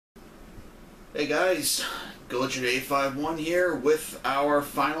Hey guys, Godzilla851 here with our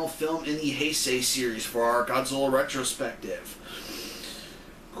final film in the Heisei series for our Godzilla retrospective.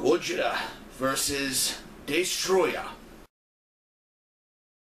 Godzilla versus Destroyah.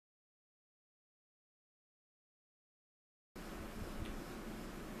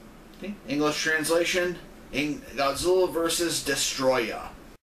 Okay. English translation, Godzilla versus Destroyah.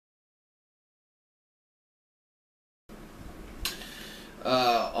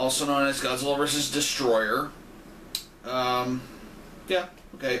 Also known as Godzilla vs. Destroyer. Yeah,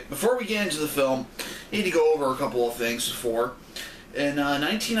 okay. Before we get into the film, I need to go over a couple of things before. In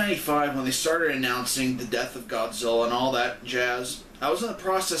 1995, when they started announcing the death of Godzilla and all that jazz, I was in the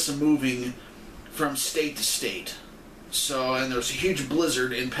process of moving from state to state. And there was a huge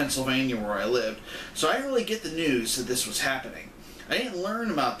blizzard in Pennsylvania where I lived. So I didn't really get the news that this was happening. I didn't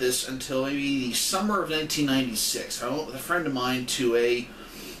learn about this until maybe the summer of 1996. I went with a friend of mine to a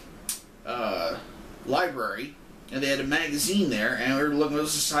library, and they had a magazine there, and we were looking. It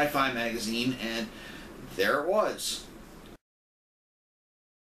was a sci-fi magazine, and there it was: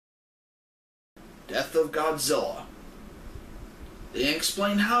 Death of Godzilla. They didn't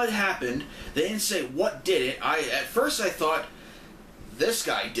explain how it happened. They didn't say what did it. At first I thought this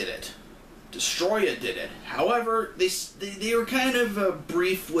guy did it. Destroyah did it. However, they were kind of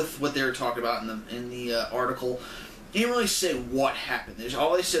brief with what they were talking about in the article. They didn't really say what happened.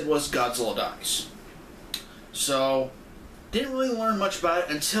 All they said was Godzilla dies. So, didn't really learn much about it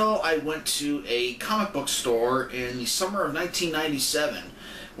until I went to a comic book store in the summer of 1997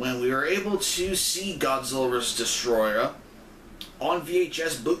 when we were able to see Godzilla vs. Destroyer on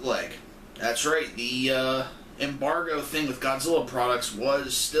VHS bootleg. That's right, the embargo thing with Godzilla products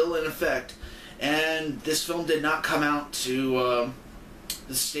was still in effect, and this film did not come out to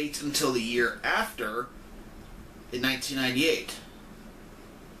the States until the year after, in 1998.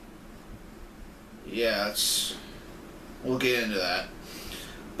 Yeah, we'll get into that.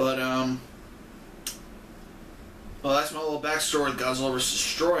 But, well, that's my little backstory with Godzilla vs.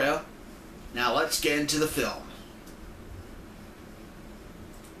 Destroyer. Now let's get into the film.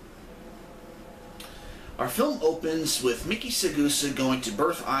 Our film opens with Miki Sagusa going to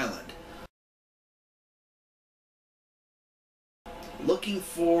Birth Island, looking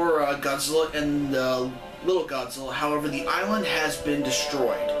for Godzilla and little Godzilla. However, the island has been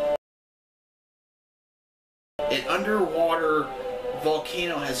destroyed. An underwater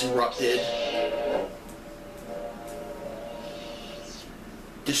volcano has erupted,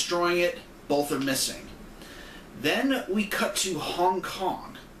 destroying it. Both are missing. Then we cut to Hong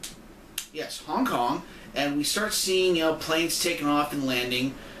Kong. Yes, Hong Kong. And we start seeing, planes taking off and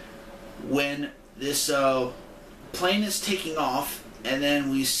landing. When this plane is taking off, and then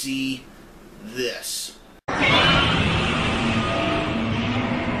we see this.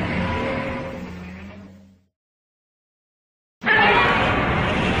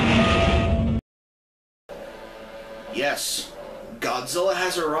 Yes, Godzilla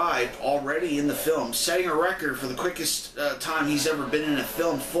has arrived already in the film, setting a record for the quickest time he's ever been in a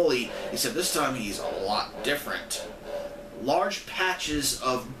film fully, except this time he's a lot different. Large patches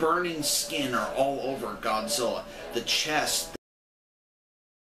of burning skin are all over Godzilla. The chest,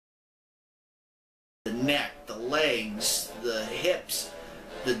 the neck, the legs, the hips,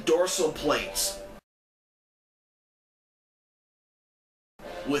 the dorsal plates.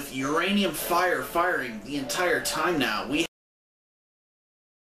 With uranium fire firing the entire time now, we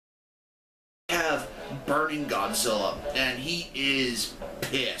have burning Godzilla, and he is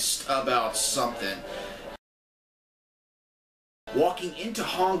pissed about something. Walking into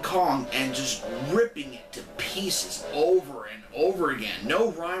Hong Kong and just ripping it to pieces over and over again.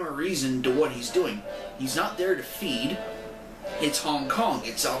 No rhyme or reason to what he's doing. He's not there to feed. It's Hong Kong.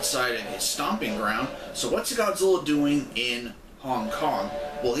 It's outside of his stomping ground. So what's Godzilla doing in Hong Kong?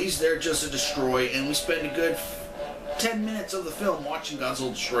 Well, he's there just to destroy, and we spend a good 10 minutes of the film watching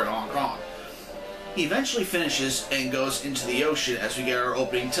Godzilla destroy Hong Kong. He eventually finishes and goes into the ocean as we get our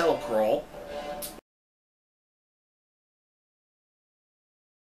opening telecrawl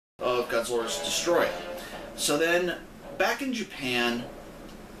of Godzilla vs. Destroyer. So then, back in Japan,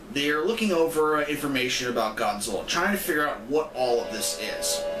 they're looking over information about Godzilla, trying to figure out what all of this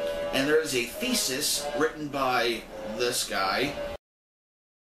is. And there is a thesis written by this guy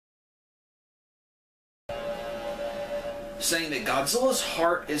saying that Godzilla's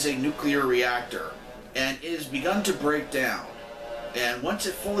heart is a nuclear reactor, and it has begun to break down. And once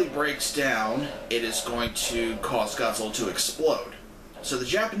it fully breaks down, it is going to cause Godzilla to explode. So the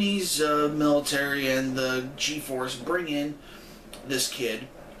Japanese military and the G-Force bring in this kid,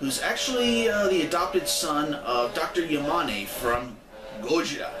 who's actually the adopted son of Dr. Yamane from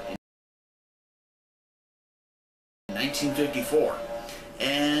Godzilla. 1954.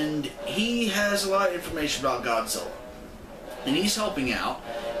 And he has a lot of information about Godzilla. And he's helping out,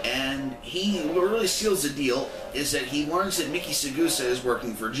 and what really seals the deal is that he learns that Miki Sagusa is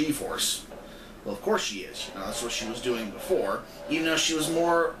working for G-Force. Well, of course she is. That's what she was doing before, even though she was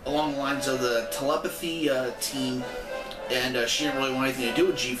more along the lines of the telepathy team, and she didn't really want anything to do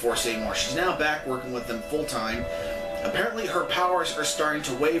with G-Force anymore. She's now back working with them full-time. Apparently her powers are starting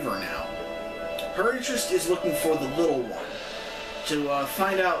to waver now. Her interest is looking for the little one, to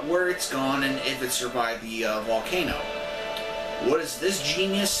find out where it's gone and if it survived the volcano. What does this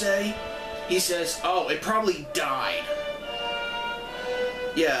genius say? He says, oh, it probably died.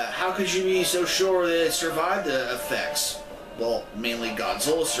 Yeah, how could you be so sure that it survived the effects? Well, mainly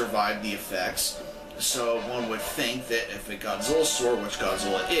Godzilla survived the effects, so one would think that if a Godzilla sword, which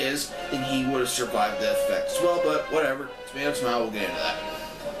Godzilla is, then he would have survived the effects as well, but whatever. Tomato, tomato, we'll get into that.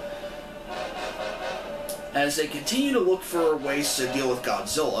 As they continue to look for ways to deal with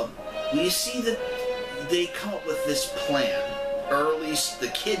Godzilla, we see that they come up with this plan. Or at least the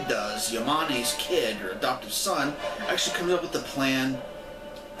kid does. Yamane's kid, or adoptive son, actually comes up with the plan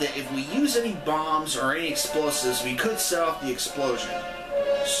that if we use any bombs or any explosives, we could set off the explosion.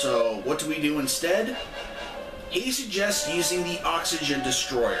 So what do we do instead? He suggests using the oxygen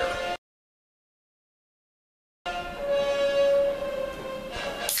destroyer.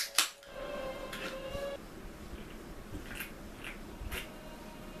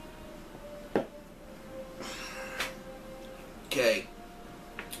 Okay.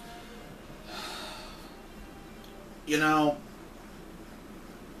 You know,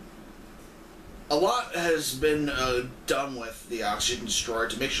 a lot has been done with the oxygen destroyer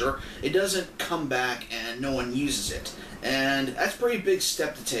to make sure it doesn't come back and no one uses it. And that's a pretty big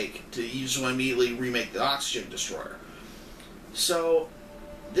step to take, to use to immediately remake the oxygen destroyer. So,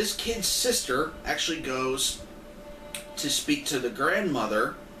 this kid's sister actually goes to speak to the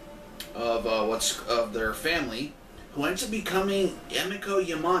grandmother of their family, who ends up becoming Emiko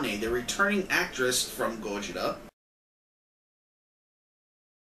Yamane, the returning actress from Gojira.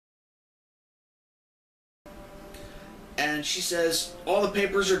 And she says, all the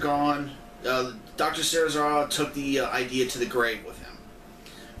papers are gone. Dr. Serizawa took the idea to the grave with him.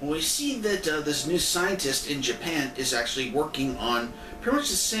 When we see that this new scientist in Japan is actually working on pretty much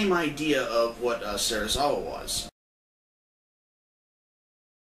the same idea of what Serizawa was.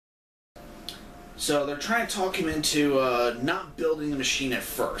 So they're trying to talk him into not building the machine at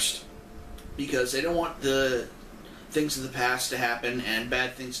first, because they don't want the things of the past to happen and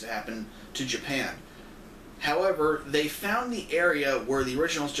bad things to happen to Japan. However, they found the area where the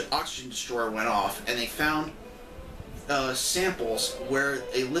original oxygen destroyer went off, and they found samples where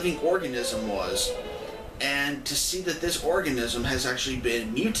a living organism was, and to see that this organism has actually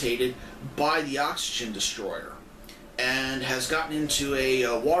been mutated by the oxygen destroyer, and has gotten into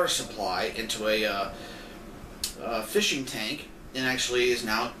a water supply, into a fishing tank, and actually is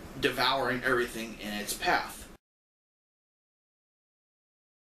now devouring everything in its path.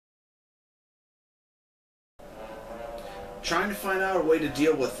 Trying to find out a way to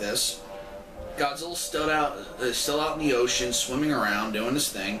deal with this, Godzilla's still out in the ocean, swimming around, doing his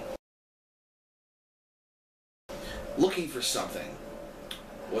thing, looking for something.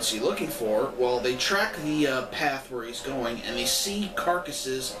 What's he looking for? Well, they track the path where he's going, and they see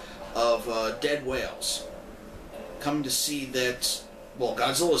carcasses of dead whales. Coming to see that, well,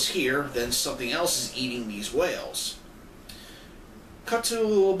 Godzilla's here, then something else is eating these whales. Cut to a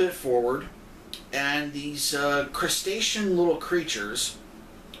little bit forward, and these crustacean little creatures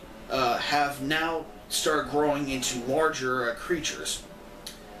have now started growing into larger creatures,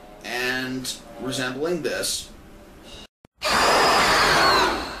 and resembling this.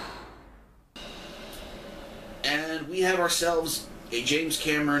 And we have ourselves a James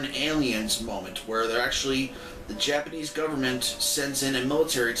Cameron Aliens moment, where they're actually, the Japanese government sends in a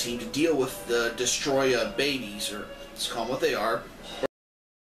military team to deal with the Destroyah babies, or let's call them what they are,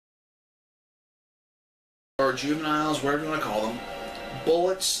 or juveniles, whatever you want to call them.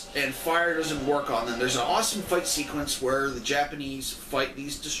 Bullets and fire doesn't work on them. There's an awesome fight sequence where the Japanese fight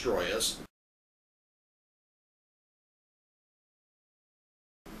these Destroyahs.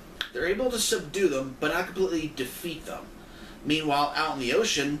 They're able to subdue them, but not completely defeat them. Meanwhile, out in the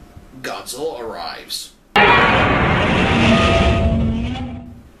ocean, Godzilla arrives.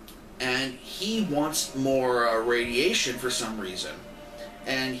 And he wants more radiation for some reason.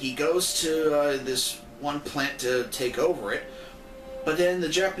 And he goes to this one plant to take over it, but then the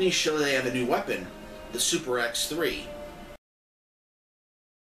Japanese show they have a new weapon, the Super X-3,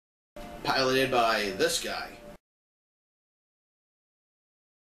 piloted by this guy.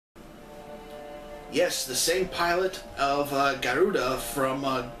 Yes, the same pilot of Garuda from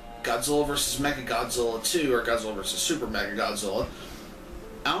Godzilla vs. Mechagodzilla 2, or Godzilla vs. Super Mechagodzilla.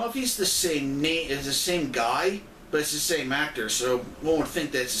 I don't know if he's the same name, it's the same guy, but it's the same actor, so one would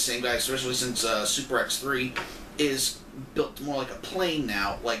think that it's the same guy, especially since Super X3 is built more like a plane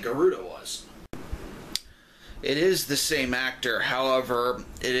now, like Garuda was. It is the same actor, however,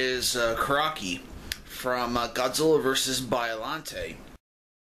 it is Karaki from Godzilla vs. Biollante.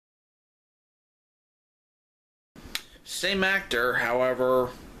 Same actor, however,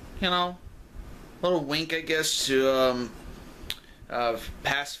 you know, a little wink, I guess, to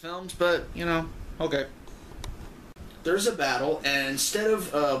past films, but, you know, okay. There's a battle, and instead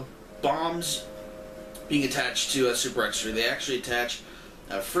of bombs being attached to a Super X3, they actually attach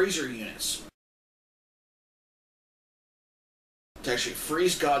freezer units to actually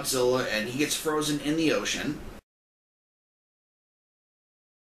freeze Godzilla, and he gets frozen in the ocean.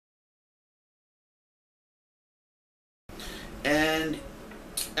 And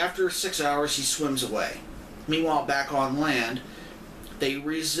after 6 hours, he swims away. Meanwhile, back on land, they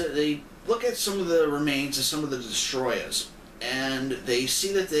look at some of the remains of some of the Destroyers, and they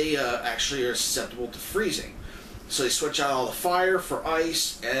see that they actually are susceptible to freezing. So they switch out all the fire for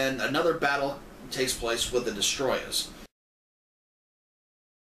ice, and another battle takes place with the Destroyers.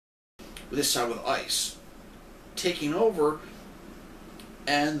 This time with ice taking over,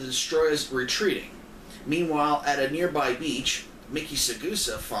 and the Destroyers retreating. Meanwhile, at a nearby beach, Miki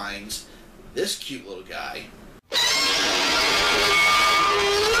Sagusa finds this cute little guy.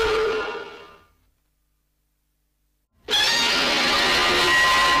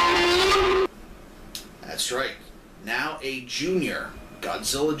 That's right. Now a junior,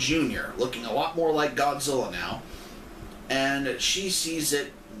 Godzilla Jr., looking a lot more like Godzilla now. And she sees that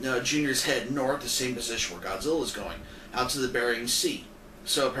Junior's head north, the same position where Godzilla is going, out to the Bering Sea.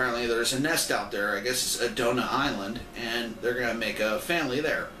 So apparently there's a nest out there, I guess it's Adona Island, and they're going to make a family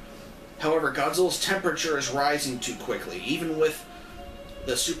there. However, Godzilla's temperature is rising too quickly. Even with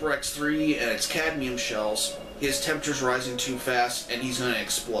the Super X3 and its cadmium shells, his temperature's rising too fast, and he's going to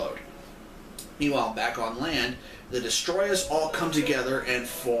explode. Meanwhile, back on land, the Destroyers all come together and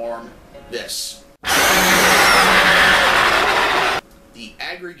form this. The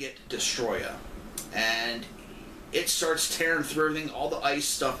Aggregate Destroyah. And it starts tearing through everything. All the ice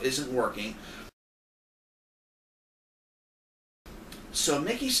stuff isn't working. So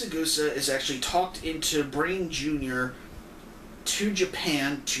Miki Sagusa is actually talked into bringing Junior to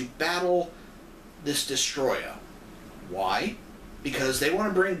Japan to battle this Destroyah. Why? Because they want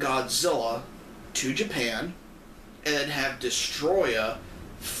to bring Godzilla to Japan and then have Destroyah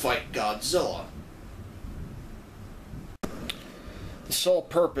fight Godzilla. The sole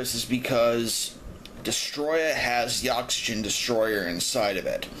purpose is because Destroyah has the oxygen destroyer inside of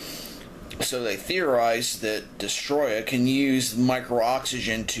it. So they theorize that Destroyah can use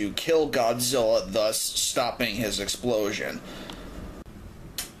micro-oxygen to kill Godzilla, thus stopping his explosion.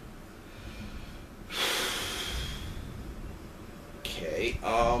 Okay,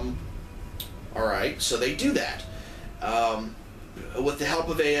 alright, so they do that. With the help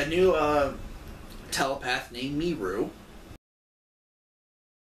of a new telepath named Miru.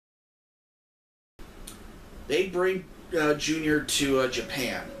 They bring Junior to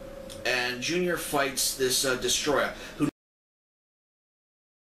Japan, and Junior fights this Destroyah, who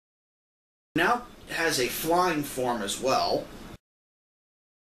now has a flying form as well.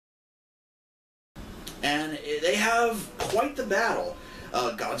 And they have quite the battle.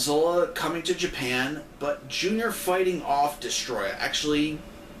 Godzilla coming to Japan, but Junior fighting off Destroyah, actually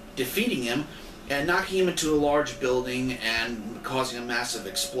defeating him and knocking him into a large building and causing a massive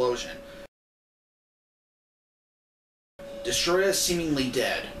explosion. Destroyah is seemingly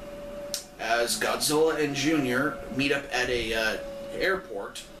dead, as Godzilla and Junior meet up at a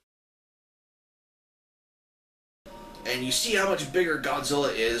airport, and you see how much bigger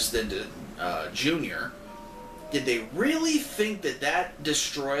Godzilla is than Junior. Did they really think that that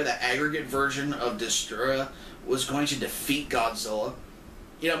Destroyah, the aggregate version of Destroyah, was going to defeat Godzilla?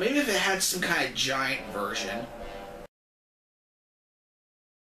 You know, maybe if it had some kind of giant version.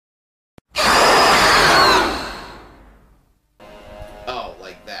 Oh,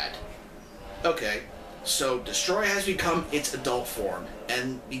 like that. Okay, so Destroyah has become its adult form,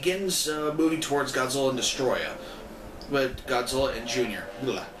 and begins moving towards Godzilla and Destroyah. With Godzilla and Junior.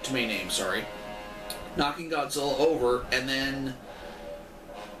 Blah, too many names, sorry. Knocking Godzilla over, and then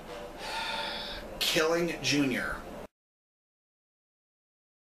killing Junior.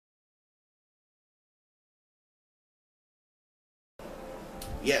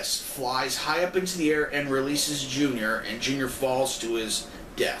 Yes, flies high up into the air and releases Junior, and Junior falls to his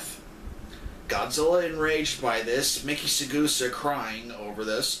death. Godzilla enraged by this, Miki Sagusa crying over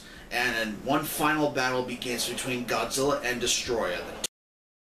this, and then one final battle begins between Godzilla and Destroyah. The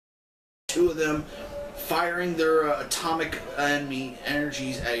two of them firing their atomic enemy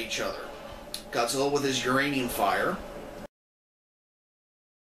energies at each other. Godzilla with his uranium fire,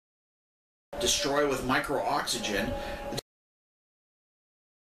 Destroyah with micro-oxygen. The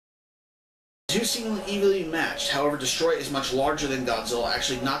two seem evenly matched. However, Destroyah is much larger than Godzilla,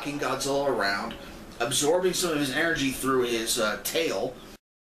 actually knocking Godzilla around, absorbing some of his energy through his tail.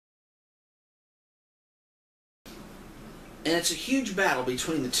 And it's a huge battle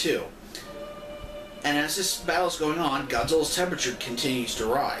between the two. And as this battle is going on, Godzilla's temperature continues to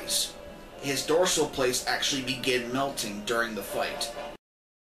rise. His dorsal plates actually begin melting during the fight.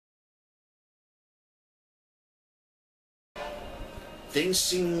 Things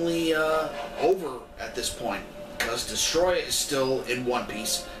seemingly over at this point, because Destroyah is still in one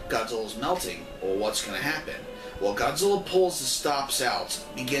piece, Godzilla's melting. Well, what's going to happen? Well, Godzilla pulls the stops out,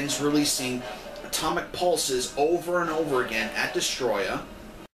 begins releasing atomic pulses over and over again at Destroyah,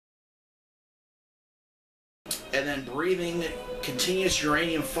 and then breathing continuous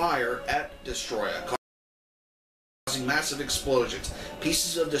uranium fire at Destroyah, causing massive explosions.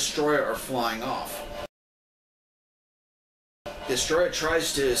 Pieces of Destroyah are flying off. Destroyah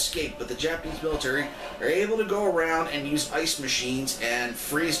tries to escape, but the Japanese military are able to go around and use ice machines and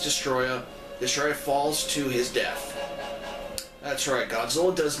freeze Destroyah. Destroyah falls to his death. That's right,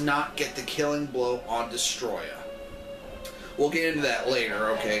 Godzilla does not get the killing blow on Destroyah. We'll get into that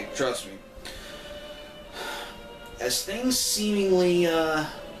later, okay? Trust me. As things seemingly, as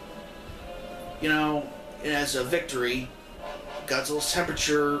a victory, Godzilla's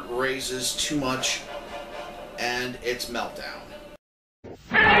temperature raises too much, and it's meltdown.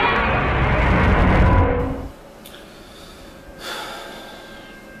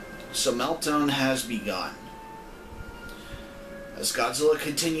 So meltdown has begun. As Godzilla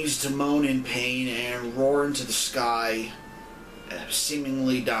continues to moan in pain and roar into the sky,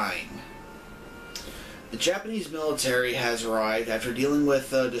 seemingly dying. The Japanese military has arrived after dealing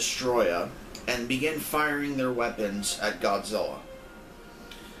with Destroyah and begin firing their weapons at Godzilla.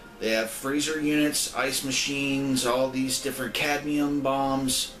 They have freezer units, ice machines, all these different cadmium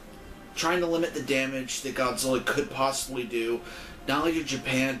bombs, trying to limit the damage that Godzilla could possibly do, not only to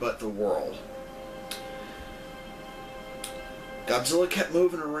Japan, but the world. Godzilla kept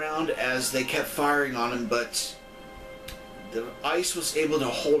moving around as they kept firing on him, but the ice was able to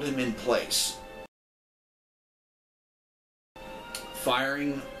hold him in place.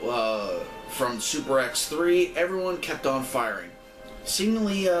 Firing from Super X3, everyone kept on firing.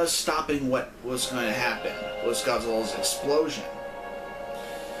 Seemingly stopping what was going to happen was Godzilla's explosion.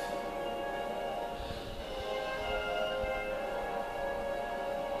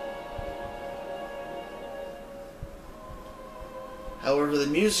 However, the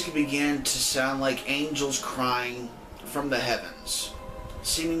music began to sound like angels crying from the heavens,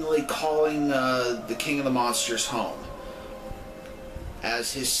 seemingly calling the King of the Monsters home,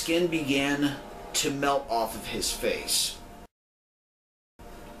 as his skin began to melt off of his face,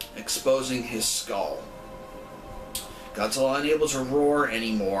 exposing his skull. Godzilla unable to roar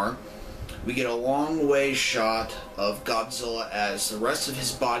anymore. We get a long way shot of Godzilla as the rest of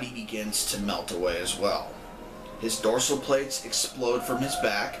his body begins to melt away as well. His dorsal plates explode from his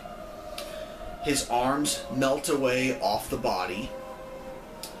back. His arms melt away off the body.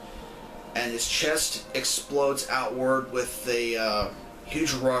 And his chest explodes outward with a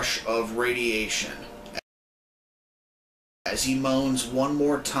huge rush of radiation. As he moans one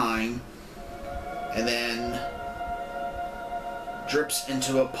more time, and then drips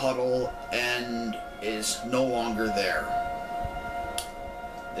into a puddle and is no longer there.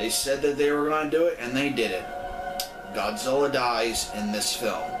 They said that they were going to do it, and they did it. Godzilla dies in this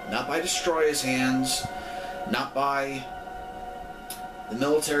film. Not by Destroyah's hands, not by the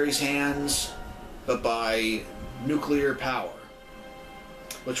military's hands, but by nuclear power,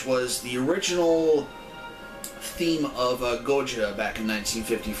 which was the original theme of Godzilla back in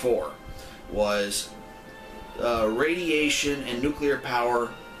 1954, was radiation and nuclear power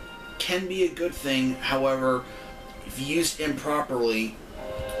can be a good thing. However, if used improperly,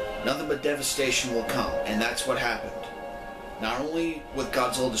 nothing but devastation will come, and that's what happened. Not only with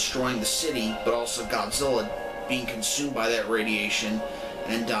Godzilla destroying the city, but also Godzilla being consumed by that radiation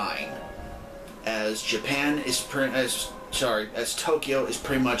and dying. As Tokyo is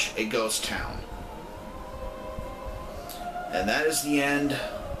pretty much a ghost town. And that is the end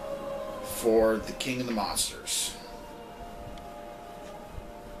for the King of the Monsters.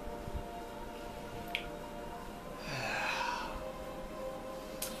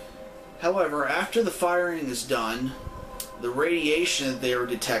 However, after the firing is done, the radiation that they were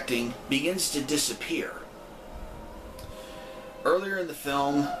detecting begins to disappear. Earlier in the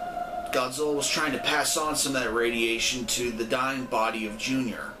film, Godzilla was trying to pass on some of that radiation to the dying body of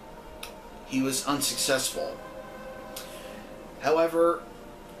Junior. He was unsuccessful. However,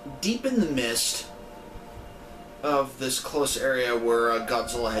 deep in the mist of this close area where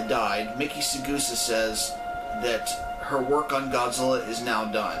Godzilla had died, Miki Sagusa says that her work on Godzilla is now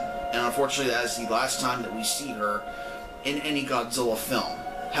done. And unfortunately, that is the last time that we see her in any Godzilla film.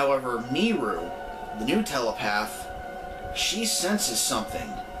 However, Miru, the new telepath, she senses something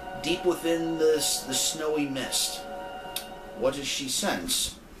deep within the snowy mist. What does she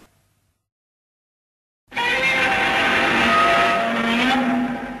sense?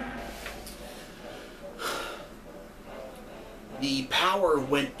 The power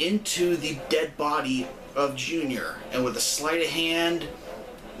went into the dead body of Junior, and with a sleight of hand,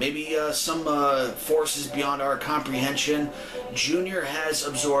 maybe some forces beyond our comprehension, Junior has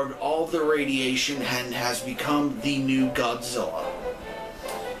absorbed all the radiation and has become the new Godzilla.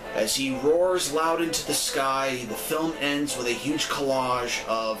 As he roars loud into the sky, the film ends with a huge collage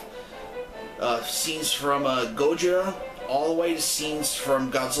of scenes from Godzilla all the way to scenes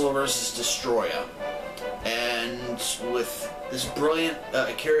from Godzilla vs. Destroyah. And with this brilliant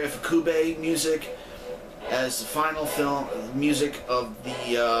Akira Ifukube music as the final film music of the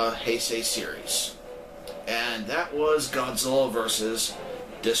Heisei series. And that was Godzilla vs.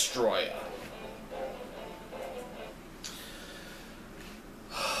 Destroyah.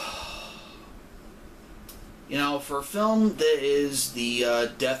 You know, for a film that is the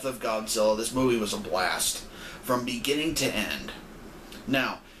death of Godzilla, this movie was a blast from beginning to end.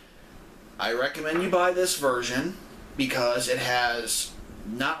 Now, I recommend you buy this version because it has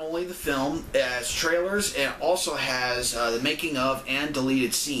not only the film, it has trailers, and it also has the making of and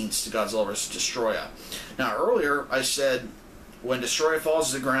deleted scenes to Godzilla vs. Destroyah. Now, earlier I said when Destroyah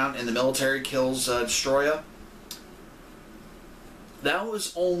falls to the ground and the military kills Destroyah, that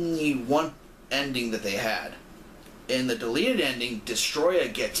was only one ending that they had. In the deleted ending,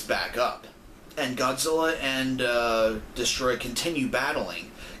 Destroyah gets back up, and Godzilla and Destroyah continue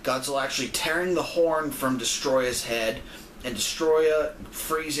battling. Godzilla actually tearing the horn from Destroyah's head, and Destroyah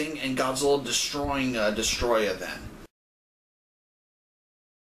freezing, and Godzilla destroying Destroyah then.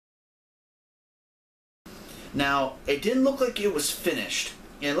 Now, it didn't look like it was finished.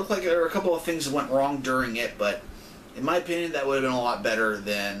 It looked like there were a couple of things that went wrong during it, but in my opinion, that would have been a lot better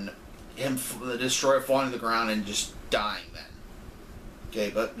than him, the Destroyer, falling to the ground and just dying then. Okay,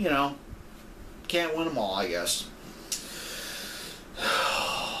 but, you know, can't win them all, I guess.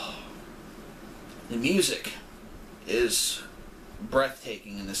 The music is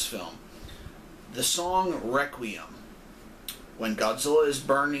breathtaking in this film. The song Requiem, when Godzilla is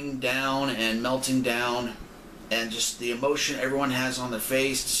burning down and melting down, and just the emotion everyone has on their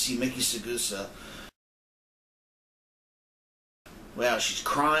face to see Miki Sagusa. Wow, she's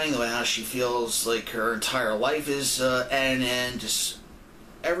crying, how she feels like her entire life is and just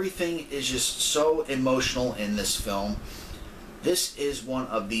everything is just so emotional in this film. This is one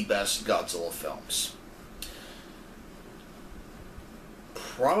of the best Godzilla films.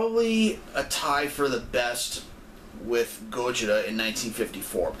 Probably a tie for the best with Godzilla in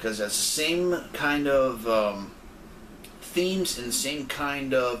 1954, because that's the same kind of themes and the same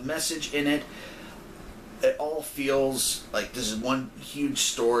kind of message in it. It all feels like this is one huge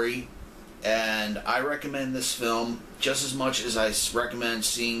story, and I recommend this film just as much as I recommend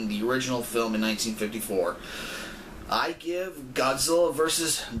seeing the original film in 1954. I give Godzilla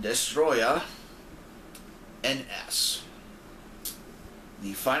vs. Destroyah an S.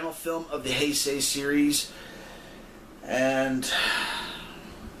 The final film of the Heisei series. And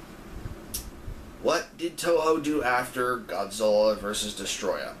what did TOHO do after Godzilla vs.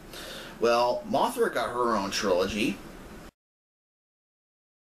 Destroyah? Well, Mothra got her own trilogy.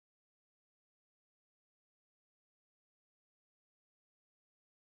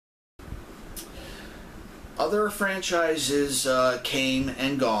 Other franchises came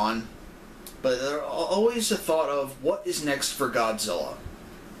and gone, but there's always a thought of what is next for Godzilla.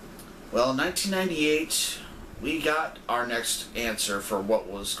 Well, in 1998, we got our next answer for what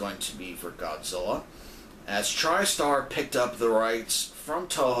was going to be for Godzilla, as TriStar picked up the rights from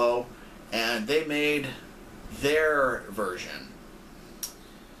TOHO, and they made their version.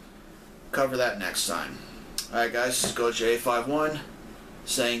 Cover that next time. Alright guys, this is GoJ51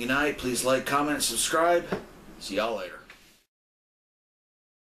 saying goodnight. Please like, comment, and subscribe. See y'all later.